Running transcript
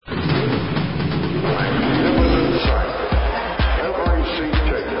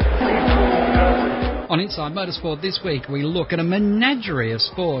Inside Motorsport this week, we look at a menagerie of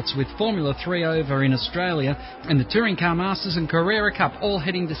sports with Formula 3 over in Australia and the Touring Car Masters and Carrera Cup all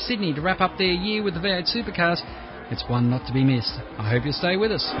heading to Sydney to wrap up their year with the V8 Supercars. It's one not to be missed. I hope you'll stay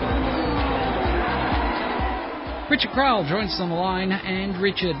with us. Richard Crowell joins us on the line. And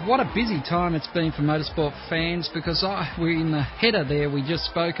Richard, what a busy time it's been for motorsport fans, because we're in the header there. We just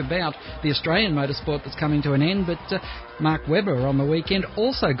spoke about the Australian motorsport that's coming to an end, but Mark Webber on the weekend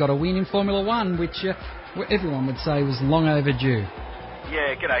also got a win in Formula 1, which everyone would say was long overdue.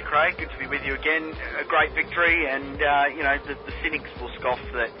 Yeah, g'day Craig, good to be with you again. A great victory, and the cynics will scoff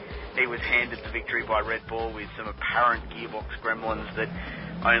that he was handed the victory by Red Bull with some apparent gearbox gremlins that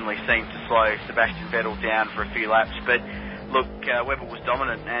only seemed to slow Sebastian Vettel down for a few laps. But look, Webber was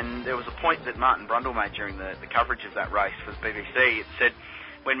dominant, and there was a point that Martin Brundle made during the coverage of that race for the BBC. It said,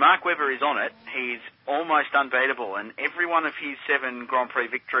 when Mark Webber is on it, he's almost unbeatable, and every one of his 7 Grand Prix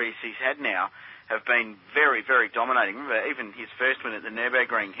victories he's had now have been very, very dominating. Remember, even his first win at the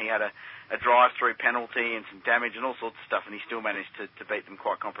Nürburgring, he had a drive-through penalty and some damage and all sorts of stuff, and he still managed to beat them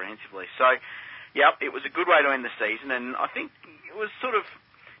quite comprehensively. So, it was a good way to end the season, and I think it was sort of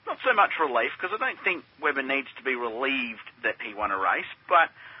not so much relief, because I don't think Webber needs to be relieved that he won a race,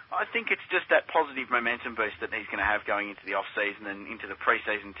 but I think it's just that positive momentum boost that he's going to have going into the off-season and into the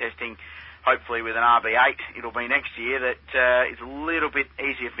pre-season testing. Hopefully with an RB8, it'll be next year that it's a little bit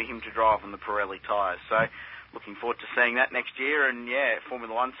easier for him to drive on the Pirelli tyres. So looking forward to seeing that next year, and Formula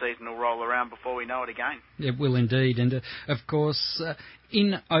 1 season will roll around before we know it again. It will indeed, and of course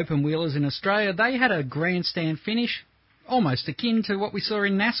in open wheelers in Australia, they had a grandstand finish, almost akin to what we saw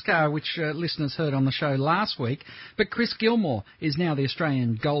in NASCAR, which listeners heard on the show last week. But Chris Gilmore is now the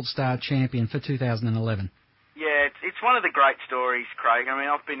Australian Gold Star champion for 2011. Yeah, it's one of the great stories, Craig. I mean,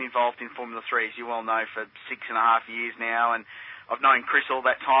 I've been involved in Formula 3, as you well know, for 6.5 years now, and I've known Chris all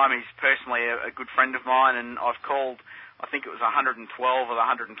that time. He's personally a good friend of mine, and I've called, I think it was 112 of the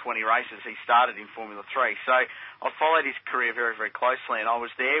 120 races he started in Formula 3. So I've followed his career very, very closely, and I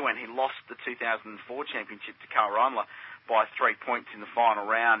was there when he lost the 2004 championship to Karl Reindler by 3 points in the final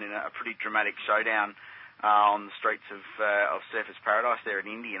round in a pretty dramatic showdown on the streets of Surfers Paradise there in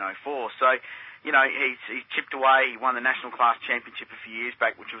Indy in 2004. So, he's chipped away. He won the National Class Championship a few years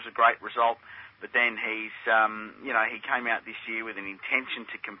back, which was a great result. But then he came out this year with an intention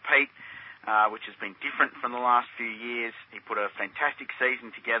to compete, which has been different from the last few years. He put a fantastic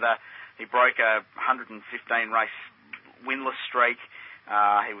season together. He broke a 115 race winless streak.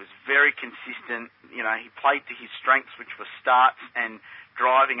 He was very consistent. He played to his strengths, which were starts and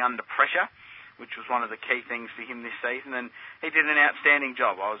driving under pressure, which was one of the key things for him this season, and he did an outstanding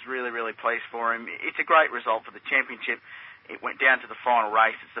job. I was really, really pleased for him. It's a great result for the championship. It went down to the final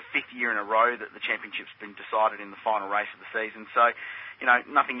race. It's the 5th year in a row that the championship's been decided in the final race of the season. So,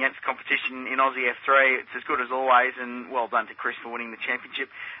 nothing against competition in Aussie F3. It's as good as always, and well done to Chris for winning the championship.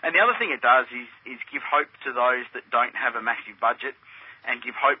 And the other thing it does is give hope to those that don't have a massive budget, and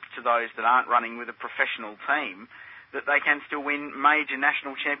give hope to those that aren't running with a professional team, that they can still win major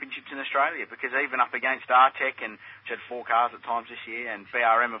national championships in Australia, because even up against Artec, and which had 4 cars at times this year, and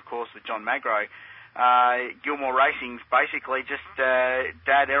BRM, of course, with John Magro, Gilmore Racing's basically just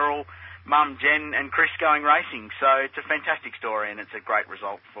Dad Errol, Mum Jen and Chris going racing. So it's a fantastic story, and it's a great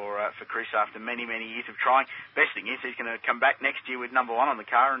result for Chris after many, many years of trying. Best thing is he's going to come back next year with number 1 on the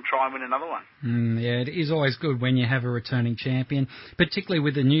car and try and win another one. Yeah, it is always good when you have a returning champion, particularly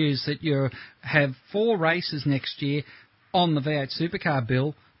with the news that you have 4 races next year on the V8 Supercar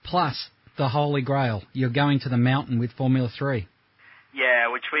bill, plus the Holy Grail. You're going to the mountain with Formula 3.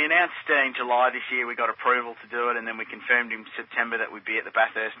 Yeah, which we announced in July this year. We got approval to do it, and then we confirmed in September that we'd be at the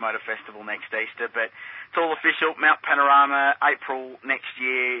Bathurst Motor Festival next Easter. But it's all official. Mount Panorama, April next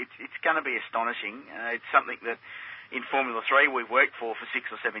year. It's going to be astonishing. It's something that in Formula 3 we've worked for 6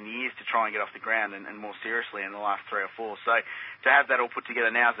 or 7 years to try and get off the ground, and more seriously in the last 3 or 4. So to have that all put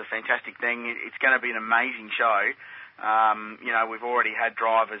together now is a fantastic thing. It's going to be an amazing show. We've already had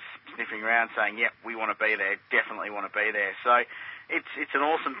drivers sniffing around saying, yep, we want to be there, definitely want to be there. So it's an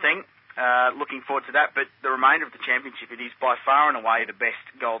awesome thing. Looking forward to that. But the remainder of the championship, it is by far and away the best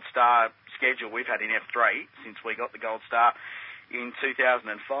Gold Star schedule we've had in F3 since we got the Gold Star in 2005.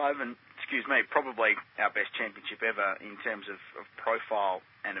 And, probably our best championship ever in terms of profile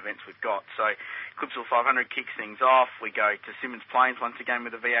and events we've got. So Clipsal 500 kicks things off. We go to Symmons Plains once again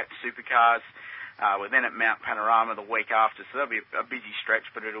with the V8 Supercars. We're then at Mount Panorama the week after, so that'll be a busy stretch,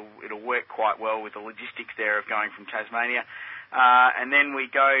 but it'll work quite well with the logistics there of going from Tasmania. And then we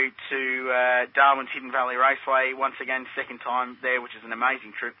go to Darwin's Hidden Valley Raceway, once again, second time there, which is an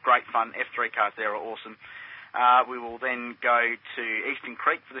amazing trip, great fun. F3 cars there are awesome. We will then go to Eastern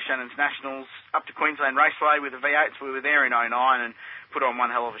Creek for the Shannons Nationals, up to Queensland Raceway with the V8s. We were there in 2009 and put on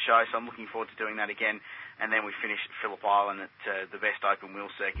one hell of a show, so I'm looking forward to doing that again. And then we finish at Phillip Island at the best open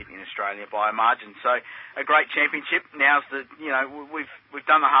wheel circuit in Australia by a margin. So a great championship. Now's we've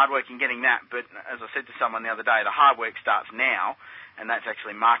done the hard work in getting that, but as I said to someone the other day, the hard work starts now, and that's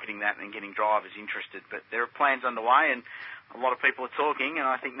actually marketing that and getting drivers interested. But there are plans underway, and a lot of people are talking, and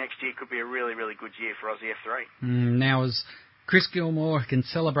I think next year could be a really, really good year for Aussie F3. Now, as Chris Gilmore can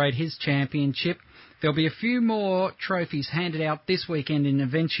celebrate his championship, there'll be a few more trophies handed out this weekend in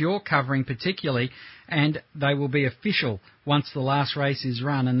events you're covering particularly, and they will be official once the last race is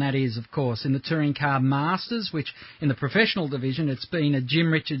run, and that is, of course, in the Touring Car Masters, which in the professional division it's been a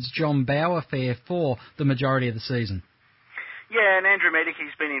Jim Richards, John Bowe affair for the majority of the season. Yeah, and Andrew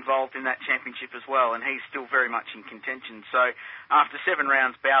Medicky's been involved in that championship as well, and he's still very much in contention. So after 7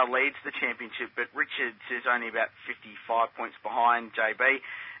 rounds, Bowe leads the championship, but Richards is only about 55 points behind JB,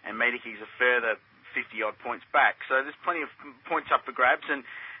 and Medicky's a further 50-odd points back. So there's plenty of points up for grabs, and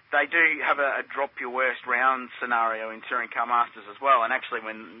they do have a drop your worst round scenario in Touring Car Masters as well. And actually,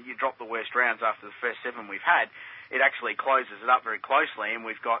 when you drop the worst rounds after the first 7 we've had, it actually closes it up very closely, and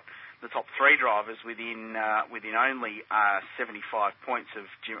we've got the top 3 drivers within only 75 points of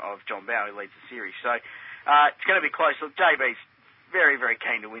John Bowe, who leads the series. So it's going to be close. Look, JB's very, very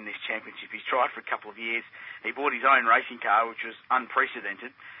keen to win this championship. He's tried for a couple of years. He bought his own racing car, which was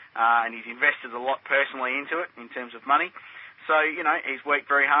unprecedented, and he's invested a lot personally into it in terms of money. So, he's worked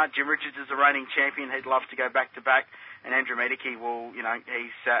very hard. Jim Richards is a reigning champion. He'd love to go back-to-back. And Andrew Medicky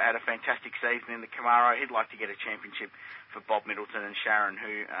he's had a fantastic season in the Camaro. He'd like to get a championship for Bob Middleton and Sharon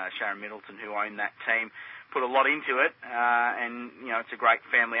Middleton, who own that team. Put a lot into it, and it's a great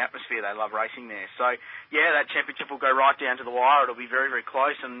family atmosphere. They love racing there. So, yeah, that championship will go right down to the wire. It'll be very, very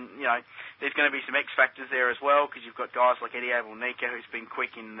close, and, there's going to be some X factors there as well, because you've got guys like Eddie Abel-Nika, who's been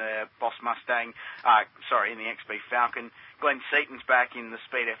quick in the Boss Mustang, in the XB Falcon. Glenn Seaton's back in the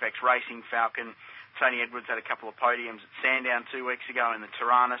Speed FX Racing Falcon. Tony Edwards had a couple of podiums at Sandown 2 weeks ago in the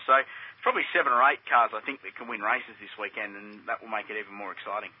Tirana. So it's probably 7 or 8 cars, I think, that can win races this weekend, and that will make it even more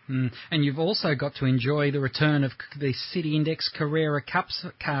exciting. And you've also got to enjoy the return of the City Index Carrera Cups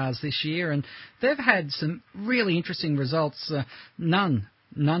cars this year, and they've had some really interesting results. None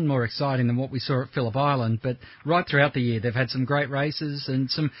more exciting than what we saw at Phillip Island, but right throughout the year they've had some great races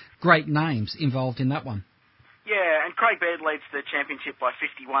and some great names involved in that one. Yeah, and Craig Baird leads the championship by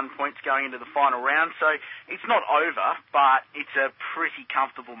 51 points going into the final round, so it's not over, but it's a pretty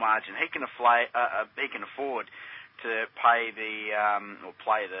comfortable margin. He can afford to play the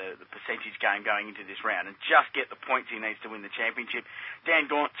percentage game going into this round and just get the points he needs to win the championship. Dan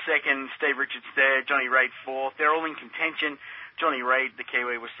Gaunt second, Steve Richards third, Johnny Reid fourth. They're all in contention. Johnny Reid, the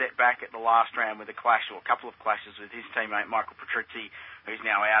Kiwi, was set back at the last round with a clash, or a couple of clashes, with his teammate Michael Patrizzi, who's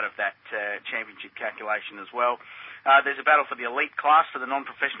now out of that championship calculation as well. There's a battle for the elite class for the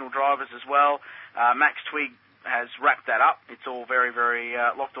non-professional drivers as well. Max Twigg has wrapped that up. It's all very, very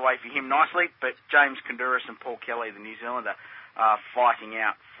locked away for him nicely, but James Konduras and Paul Kelly, the New Zealander, are fighting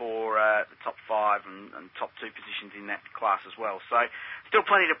out for the top 5 and top 2 positions in that class as well. So still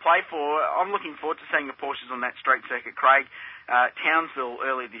plenty to play for. I'm looking forward to seeing the Porsches on that straight circuit, Craig. Townsville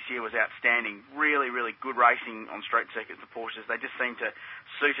earlier this year was outstanding. Really, really good racing on straight circuits, the Porsches. They just seem to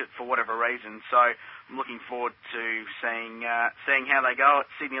suit it for whatever reason. So I'm looking forward to seeing how they go at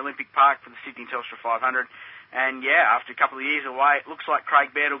Sydney Olympic Park for the Sydney Telstra 500. And, yeah, after a couple of years away, it looks like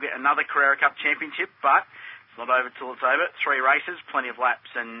Craig Baird will get another Carrera Cup championship, but it's not over till it's over. 3 races, plenty of laps,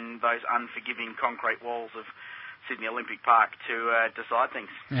 and those unforgiving concrete walls of Sydney Olympic Park to decide things.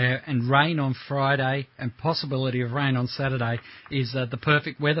 Yeah, and rain on Friday and possibility of rain on Saturday is the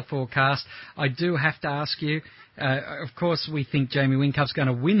perfect weather forecast. I do have to ask you, of course we think Jamie Whincup's going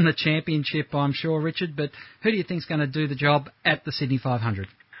to win the championship, I'm sure, Richard, but who do you think's going to do the job at the Sydney 500?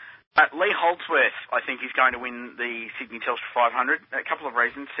 Lee Holdsworth, I think, is going to win the Sydney Telstra 500. A couple of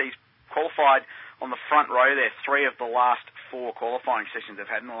reasons. He's qualified on the front row there 3 of the last 4 qualifying sessions they've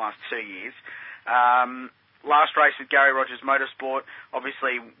had in the last 2 years. Last race with Gary Rogers Motorsport,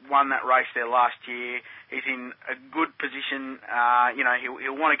 obviously won that race there last year. He's in a good position.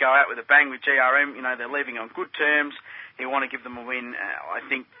 He'll want to go out with a bang with GRM. They're leaving on good terms. He'll want to give them a win. I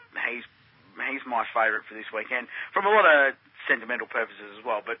think he's my favourite for this weekend, from a lot of sentimental purposes as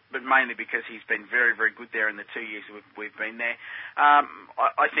well, but mainly because he's been very, very good there in the 2 years we've been there.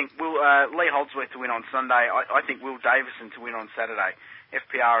 I think Lee Holdsworth to win on Sunday. I think Will Davison to win on Saturday.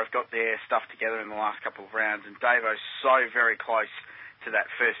 FPR have got their stuff together in the last couple of rounds, and Davo's so very close to that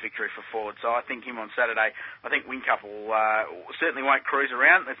first victory for Ford. So I think him on Saturday, I think Whincup will certainly won't cruise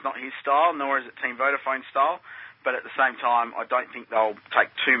around. That's not his style, nor is it Team Vodafone style. But at the same time, I don't think they'll take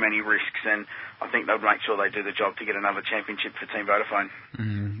too many risks, and I think they'll make sure they do the job to get another championship for Team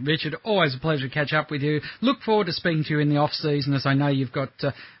Vodafone. Richard, always a pleasure to catch up with you. Look forward to speaking to you in the off-season, as I know you've got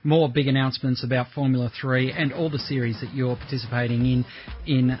more big announcements about Formula 3 and all the series that you're participating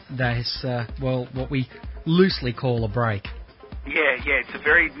in this, what we loosely call a break. Yeah, it's a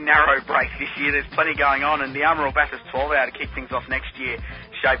very narrow break this year. There's plenty going on, and the Almirall Bathurst 12 Hour to kick things off next year,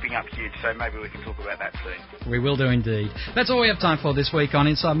 shaping up huge, so maybe we can talk about that soon. We will do indeed. That's all we have time for this week on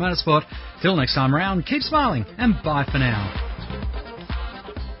Inside Motorsport. Till next time around, keep smiling, and bye for now.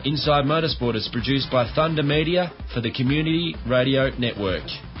 Inside Motorsport is produced by Thunder Media for the Community Radio Network.